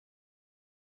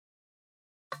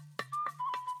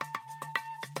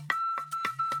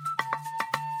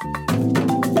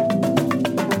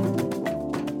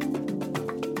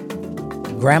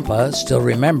Grandpa Still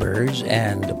Remembers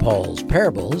and Paul's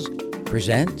Parables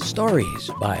present stories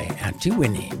by Auntie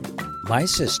Winnie, my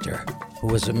sister, who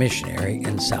was a missionary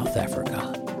in South Africa.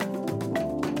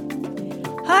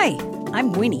 Hi,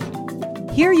 I'm Winnie.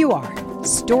 Here you are,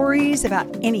 stories about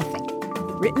anything,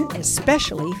 written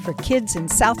especially for kids in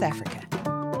South Africa.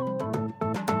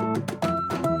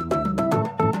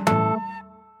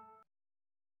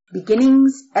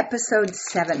 Beginnings, Episode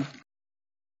 7.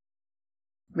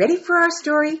 Ready for our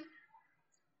story?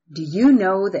 Do you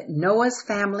know that Noah's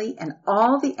family and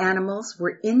all the animals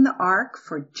were in the ark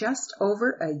for just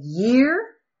over a year?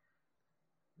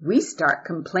 We start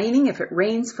complaining if it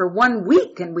rains for 1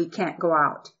 week and we can't go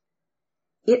out.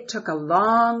 It took a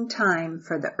long time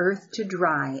for the earth to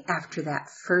dry after that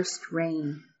first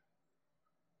rain.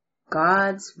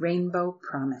 God's rainbow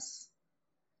promise.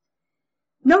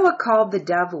 Noah called the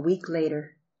dove a week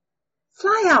later.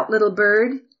 "Fly out, little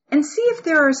bird, and see if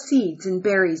there are seeds and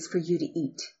berries for you to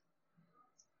eat."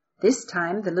 This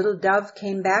time the little dove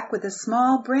came back with a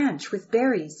small branch with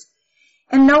berries,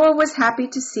 and Noah was happy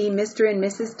to see Mr. and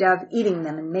Mrs. Dove eating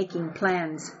them and making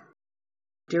plans.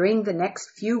 During the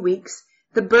next few weeks,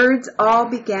 the birds all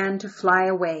began to fly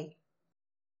away.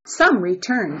 Some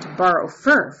returned to borrow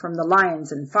fur from the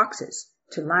lions and foxes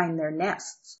to line their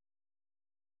nests.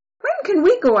 "When can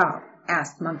we go out?"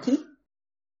 asked Monkey.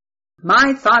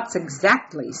 "My thoughts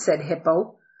exactly," said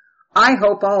Hippo. "I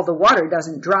hope all the water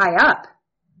doesn't dry up."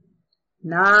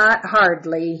 "Not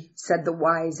hardly," said the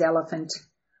wise Elephant.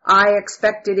 "I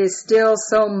expect it is still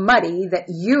so muddy that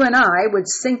you and I would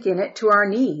sink in it to our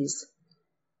knees.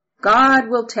 God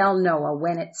will tell Noah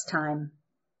when it's time."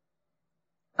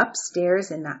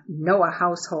 Upstairs in the Noah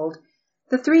household,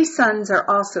 the 3 sons are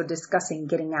also discussing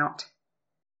getting out.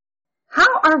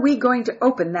 "How are we going to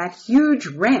open that huge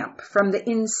ramp from the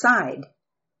inside?"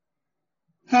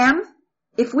 "Ham,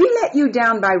 if we let you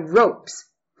down by ropes,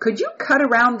 could you cut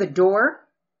around the door?"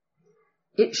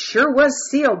 "It sure was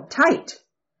sealed tight."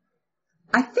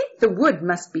 "I think the wood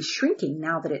must be shrinking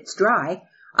now that it's dry.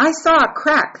 I saw a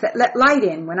crack that let light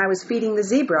in when I was feeding the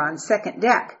zebra on second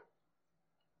deck."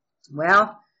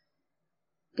 "Well,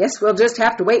 guess we'll just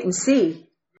have to wait and see.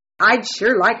 I'd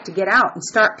sure like to get out and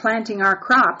start planting our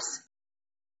crops."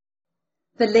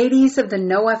 The ladies of the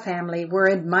Noah family were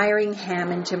admiring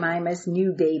Ham and Jemima's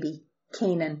new baby,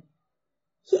 Canaan.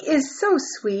 "He is so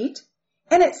sweet,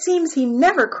 and it seems he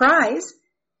never cries.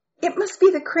 It must be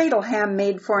the cradle Ham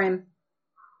made for him."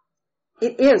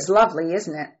 "It is lovely,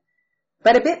 isn't it?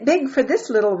 But a bit big for this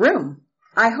little room.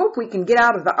 I hope we can get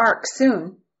out of the ark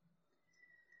soon."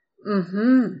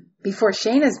 Before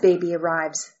Shayna's baby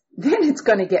arrives. Then it's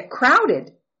going to get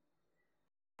crowded."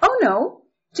 "Oh no.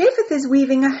 Japheth is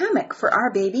weaving a hammock for our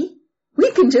baby.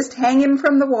 We can just hang him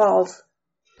from the walls."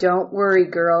 "Don't worry,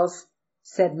 girls,"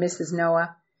 said Mrs.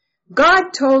 Noah. "God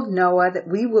told Noah that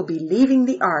we will be leaving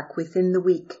the ark within the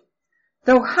week.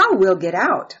 Though how we'll get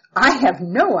out, I have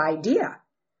no idea.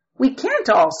 We can't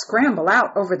all scramble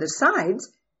out over the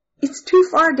sides. It's too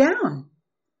far down.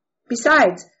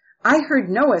 Besides, I heard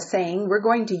Noah saying we're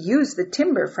going to use the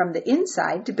timber from the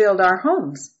inside to build our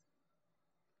homes."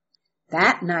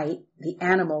 That night, the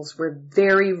animals were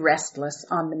very restless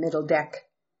on the middle deck.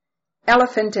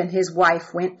 Elephant and his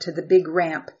wife went to the big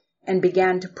ramp and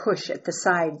began to push at the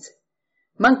sides.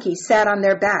 Monkey sat on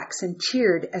their backs and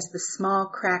cheered as the small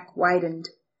crack widened.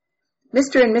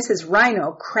 Mr. and Mrs.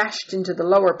 Rhino crashed into the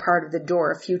lower part of the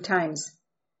door a few times.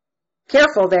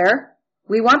 "Careful there.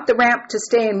 We want the ramp to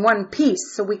stay in one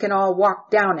piece so we can all walk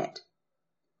down it.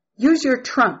 Use your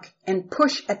trunk and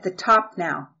push at the top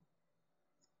now.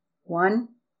 1,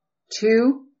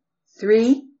 2,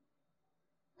 3.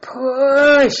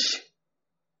 Push!"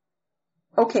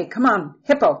 "Okay, come on,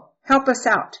 Hippo, help us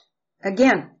out.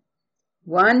 Again.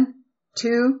 1,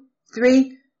 2,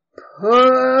 3.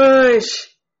 Push!"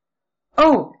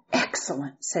 "Oh,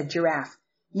 excellent," said Giraffe.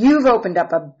 "You've opened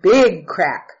up a big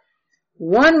crack.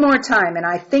 One more time, and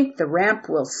I think the ramp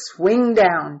will swing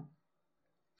down."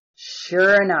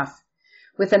 Sure enough,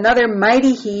 with another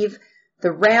mighty heave,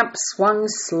 the ramp swung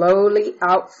slowly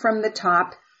out from the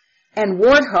top, and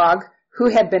Warthog, who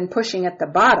had been pushing at the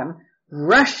bottom,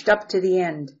 rushed up to the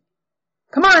end.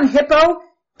 "Come on, Hippo,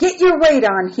 get your weight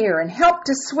on here and help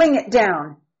to swing it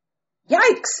down."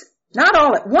 "Yikes, not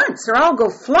all at once or I'll go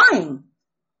flying."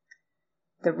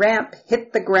 The ramp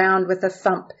hit the ground with a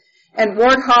thump, and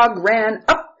Warthog ran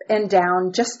up and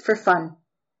down just for fun.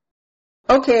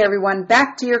 "Okay, everyone,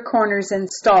 back to your corners and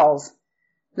stalls.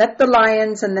 Let the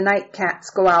lions and the night cats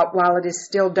go out while it is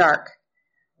still dark.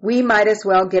 We might as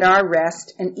well get our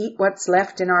rest and eat what's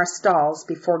left in our stalls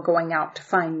before going out to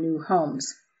find new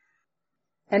homes."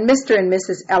 and Mr. and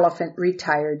Mrs. Elephant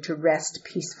retired to rest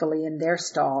peacefully in their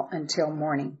stall until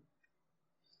morning.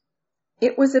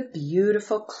 It was a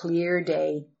beautiful, clear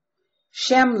day.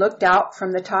 Shem looked out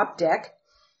from the top deck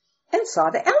and saw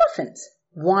the elephants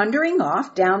wandering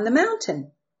off down the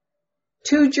mountain.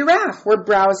 2 giraffes were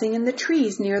browsing in the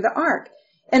trees near the ark,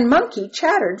 and Monkey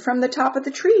chattered from the top of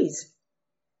the trees.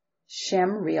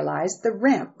 Shem realized the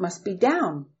ramp must be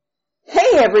down.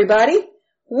 "Hey, everybody!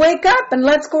 Wake up and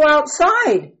let's go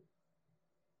outside."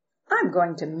 "I'm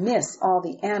going to miss all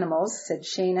the animals," said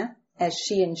Shana, as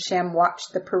she and Shem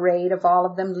watched the parade of all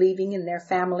of them leaving in their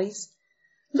families.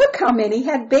 "Look how many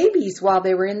had babies while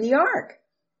they were in the ark.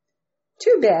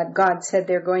 Too bad God said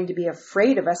they're going to be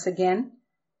afraid of us again.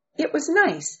 It was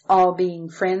nice, all being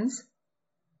friends."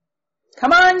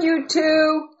 "Come on, you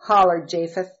two," hollered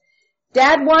Japheth.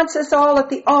 "Dad wants us all at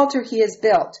the altar he has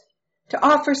built to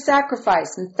offer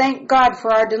sacrifice and thank God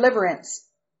for our deliverance."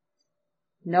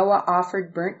 Noah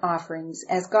offered burnt offerings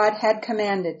as God had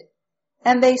commanded,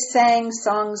 and they sang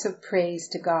songs of praise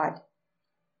to God.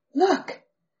 Look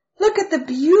at the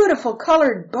beautiful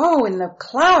colored bow in the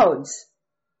clouds."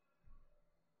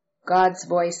 God's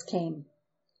voice came.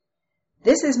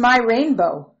 "This is my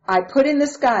rainbow I put in the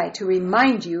sky to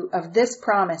remind you of this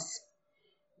promise.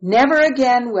 Never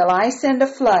again will I send a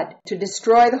flood to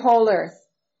destroy the whole earth.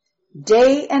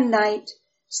 Day and night,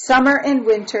 summer and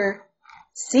winter,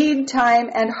 seed time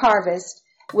and harvest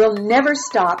will never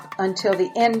stop until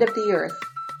the end of the earth.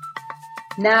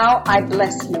 Now I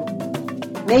bless you.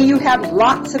 May you have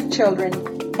lots of children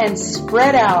and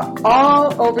spread out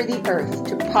all over the earth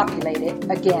to populate it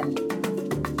again."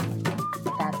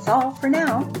 That's all for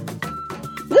now.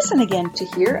 Listen again to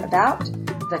hear about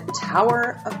the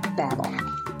Tower of Babel.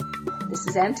 This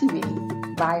is Auntie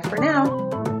Winnie. Bye for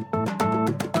now.